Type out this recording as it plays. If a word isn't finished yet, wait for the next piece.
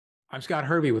I'm Scott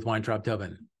Hervey with Weintraub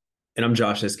Tobin. And I'm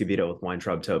Josh Escobedo with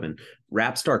Weintraub Tobin.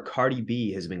 Rap star Cardi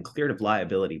B has been cleared of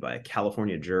liability by a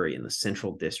California jury in the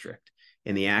Central District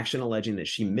in the action alleging that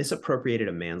she misappropriated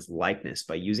a man's likeness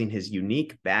by using his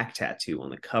unique back tattoo on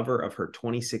the cover of her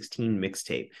 2016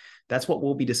 mixtape. That's what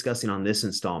we'll be discussing on this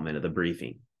installment of the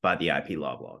briefing by the IP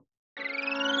Law Blog.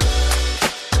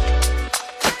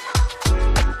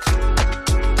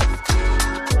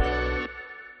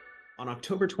 On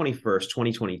October 21st,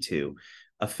 2022,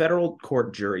 a federal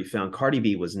court jury found Cardi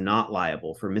B was not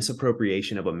liable for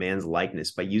misappropriation of a man's likeness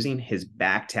by using his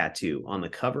back tattoo on the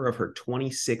cover of her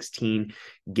 2016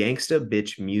 Gangsta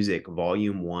Bitch Music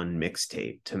Volume 1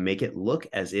 mixtape to make it look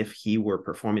as if he were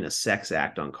performing a sex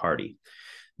act on Cardi.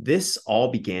 This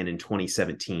all began in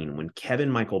 2017 when Kevin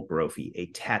Michael Brophy, a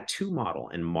tattoo model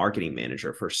and marketing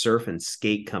manager for surf and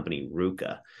skate company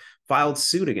Ruka, filed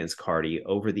suit against Cardi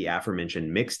over the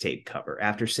aforementioned mixtape cover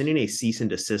after sending a cease and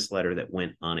desist letter that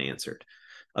went unanswered.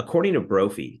 According to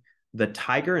Brophy, the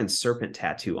tiger and serpent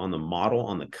tattoo on the model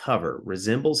on the cover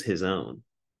resembles his own.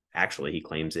 Actually, he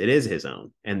claims it is his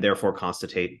own, and therefore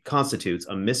constitutes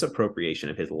a misappropriation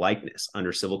of his likeness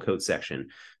under Civil Code Section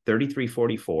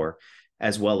 3344,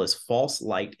 as well as false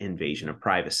light invasion of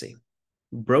privacy.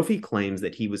 Brophy claims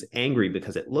that he was angry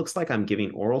because it looks like I'm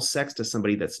giving oral sex to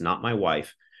somebody that's not my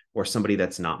wife, or somebody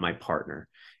that's not my partner,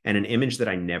 and an image that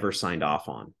I never signed off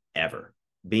on, ever.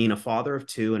 Being a father of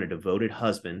two and a devoted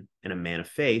husband and a man of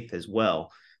faith as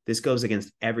well, this goes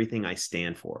against everything I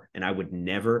stand for, and I would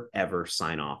never, ever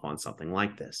sign off on something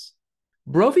like this.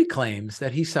 Brophy claims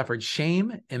that he suffered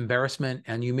shame, embarrassment,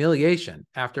 and humiliation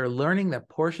after learning that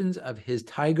portions of his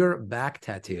tiger back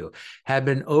tattoo had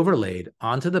been overlaid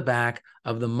onto the back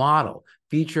of the model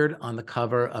featured on the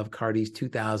cover of Cardi's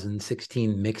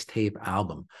 2016 mixtape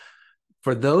album.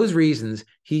 For those reasons,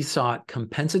 he sought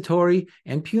compensatory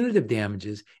and punitive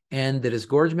damages and the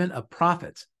disgorgement of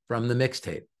profits from the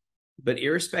mixtape. But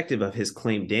irrespective of his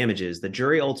claimed damages, the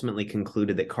jury ultimately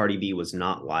concluded that Cardi B was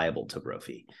not liable to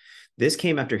Brophy. This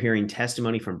came after hearing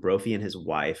testimony from Brophy and his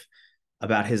wife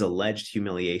about his alleged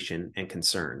humiliation and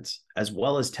concerns, as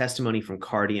well as testimony from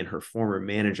Cardi and her former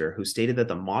manager, who stated that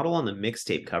the model on the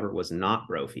mixtape cover was not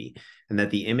Brophy and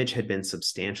that the image had been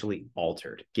substantially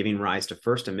altered, giving rise to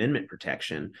First Amendment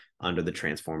protection under the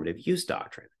transformative use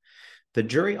doctrine. The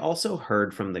jury also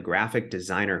heard from the graphic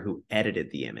designer who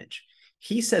edited the image.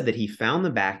 He said that he found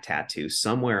the back tattoo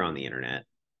somewhere on the internet.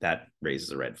 That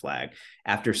raises a red flag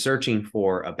after searching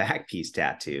for a back piece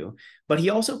tattoo, but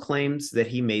he also claims that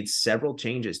he made several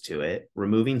changes to it,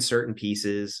 removing certain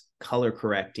pieces, color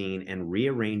correcting, and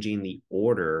rearranging the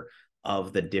order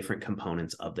of the different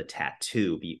components of the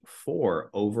tattoo before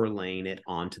overlaying it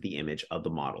onto the image of the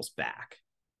model's back.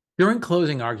 During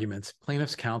closing arguments,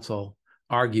 plaintiff's counsel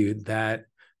argued that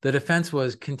the defense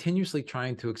was continuously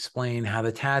trying to explain how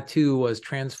the tattoo was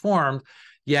transformed,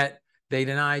 yet they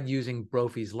denied using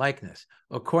Brophy's likeness.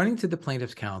 According to the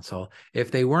plaintiff's counsel, if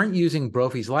they weren't using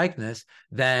Brophy's likeness,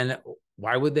 then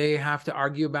why would they have to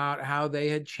argue about how they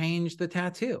had changed the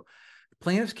tattoo? The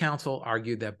plaintiff's counsel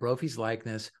argued that Brophy's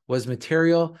likeness was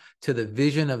material to the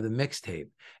vision of the mixtape,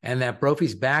 and that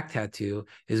Brophy's back tattoo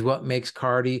is what makes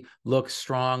Cardi look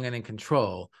strong and in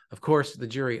control. Of course, the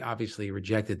jury obviously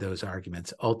rejected those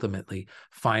arguments, ultimately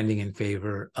finding in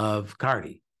favor of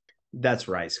Cardi. That's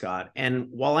right, Scott. And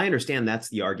while I understand that's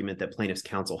the argument that plaintiff's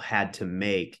counsel had to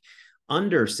make,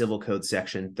 under Civil Code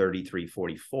Section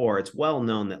 3344, it's well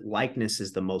known that likeness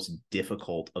is the most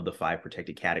difficult of the five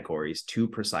protected categories to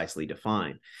precisely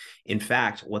define. In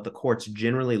fact, what the courts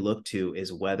generally look to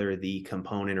is whether the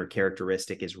component or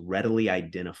characteristic is readily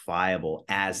identifiable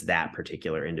as that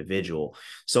particular individual.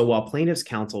 So while plaintiff's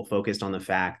counsel focused on the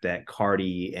fact that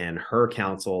Cardi and her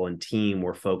counsel and team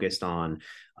were focused on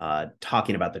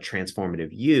talking about the transformative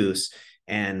use,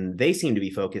 and they seem to be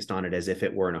focused on it as if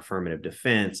it were an affirmative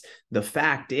defense, the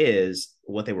fact is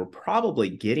what they were probably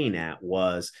getting at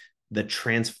was the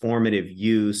transformative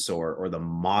use or the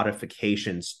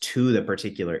modifications to the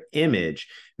particular image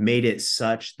made it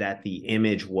such that the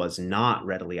image was not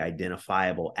readily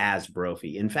identifiable as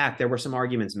Brophy. In fact, there were some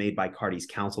arguments made by Cardi's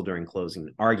counsel during closing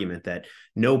argument that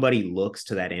nobody looks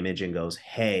to that image and goes,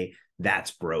 hey,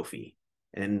 that's Brophy.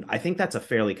 And I think that's a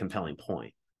fairly compelling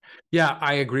point. Yeah,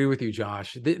 I agree with you,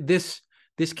 Josh. This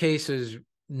case is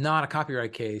not a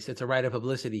copyright case; it's a right of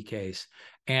publicity case.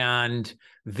 And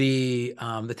the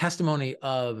testimony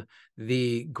of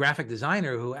the graphic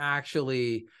designer who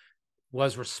actually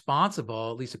was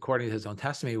responsible, at least according to his own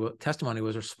testimony,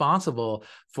 was responsible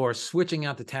for switching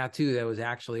out the tattoo that was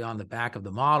actually on the back of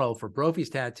the model for Brophy's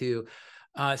tattoo,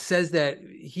 says that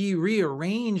he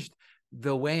rearranged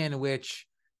the way in which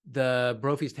the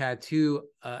Brophy's tattoo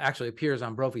actually appears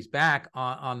on Brophy's back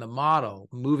on the model,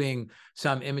 moving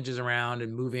some images around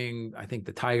and moving, I think,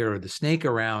 the tiger or the snake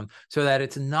around, so that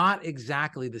it's not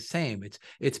exactly the same.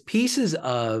 It's pieces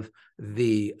of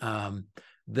the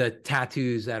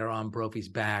tattoos that are on Brophy's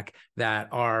back that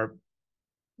are,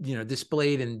 you know,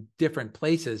 displayed in different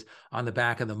places on the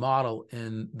back of the model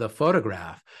in the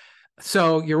photograph.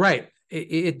 So you're right.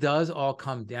 It does all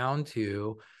come down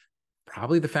to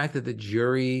probably the fact that the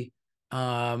jury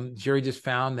just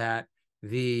found that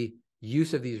the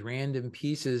use of these random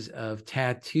pieces of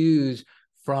tattoos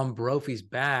from Brophy's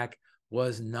back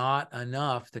was not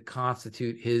enough to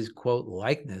constitute his, quote,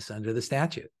 likeness under the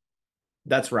statute.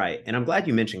 That's right. And I'm glad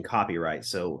you mentioned copyright.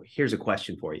 So here's a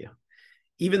question for you.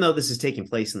 Even though this is taking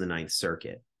place in the Ninth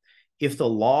Circuit, if the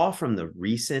law from the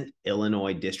recent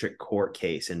Illinois District Court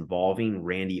case involving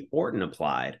Randy Orton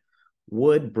applied,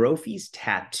 would Brophy's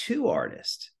tattoo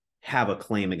artist have a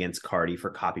claim against Cardi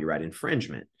for copyright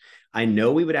infringement? I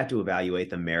know we would have to evaluate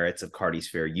the merits of Cardi's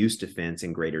fair use defense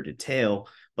in greater detail,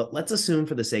 but let's assume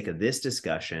for the sake of this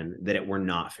discussion that it were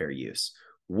not fair use.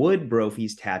 Would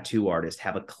Brophy's tattoo artist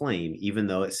have a claim, even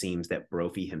though it seems that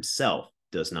Brophy himself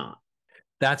does not?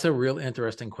 That's a real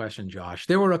interesting question, Josh.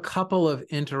 There were a couple of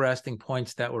interesting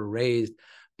points that were raised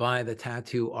by the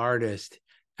tattoo artist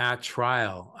at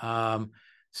trial.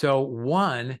 So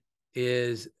one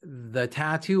is the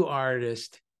tattoo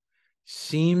artist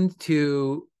seemed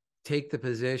to take the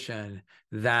position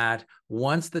that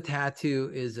once the tattoo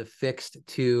is affixed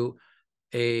to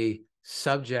a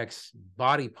subject's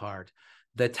body part,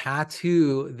 the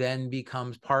tattoo then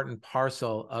becomes part and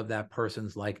parcel of that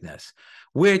person's likeness,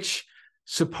 which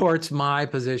supports my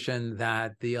position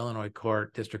that the Illinois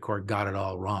District Court got it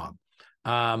all wrong.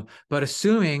 But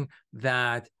assuming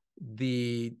that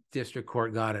the district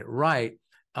court got it right,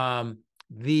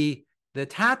 the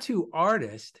tattoo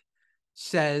artist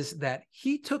says that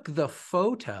he took the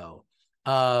photo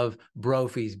of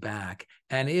Brophy's back,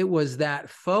 and it was that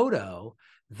photo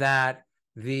that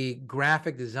the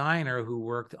graphic designer who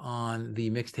worked on the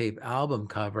mixtape album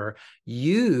cover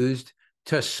used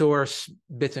to source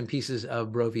bits and pieces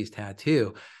of Brophy's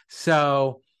tattoo.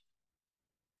 So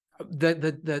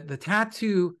the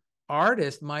tattoo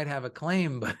artist might have a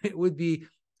claim, but it would be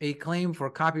a claim for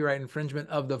copyright infringement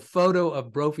of the photo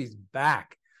of Brophy's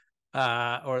back,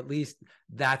 or at least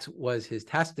that was his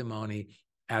testimony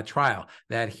at trial,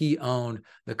 that he owned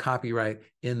the copyright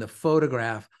in the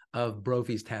photograph of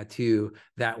Brophy's tattoo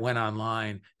that went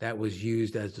online, that was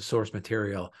used as the source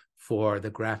material for the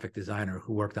graphic designer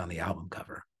who worked on the album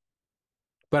cover.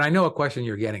 But I know a question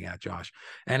you're getting at, Josh,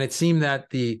 and it seemed that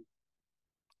the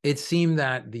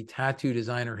tattoo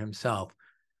designer himself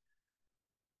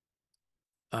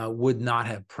would not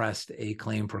have pressed a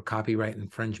claim for copyright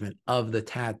infringement of the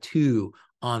tattoo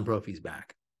on Brophy's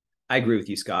back. I agree with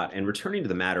you, Scott. And returning to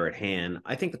the matter at hand,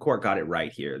 I think the court got it right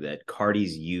here that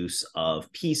Cardi's use of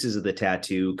pieces of the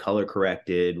tattoo, color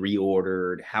corrected,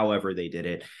 reordered, however they did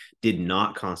it, did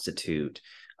not constitute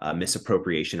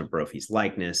misappropriation of Brophy's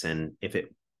likeness. And if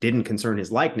it didn't concern his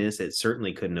likeness, it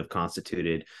certainly couldn't have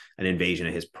constituted an invasion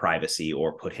of his privacy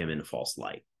or put him in a false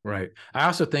light. Right. I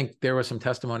also think there was some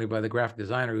testimony by the graphic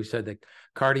designer who said that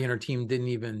Cardi and her team didn't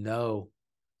even know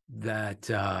that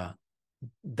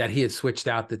that he had switched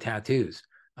out the tattoos,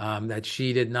 that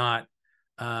she did not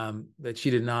tell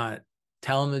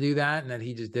him to do that, and that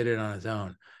he just did it on his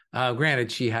own.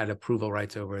 Granted, she had approval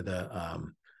rights over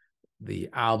the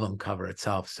album cover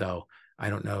itself, so I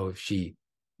don't know if she,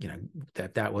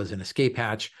 that was an escape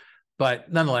hatch,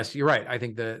 but nonetheless, you're right. I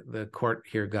think the court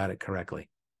here got it correctly.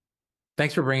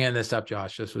 Thanks for bringing this up,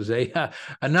 Josh. This was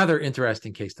another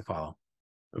interesting case to follow.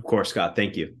 Of course, Scott.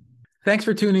 Thank you. Thanks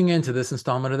for tuning in to this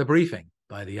installment of The Briefing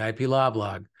by the IP Law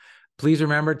Blog. Please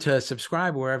remember to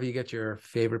subscribe wherever you get your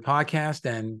favorite podcast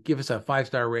and give us a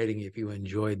 5-star rating if you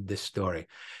enjoyed this story.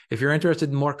 If you're interested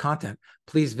in more content,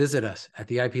 please visit us at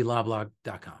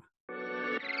theiplawblog.com.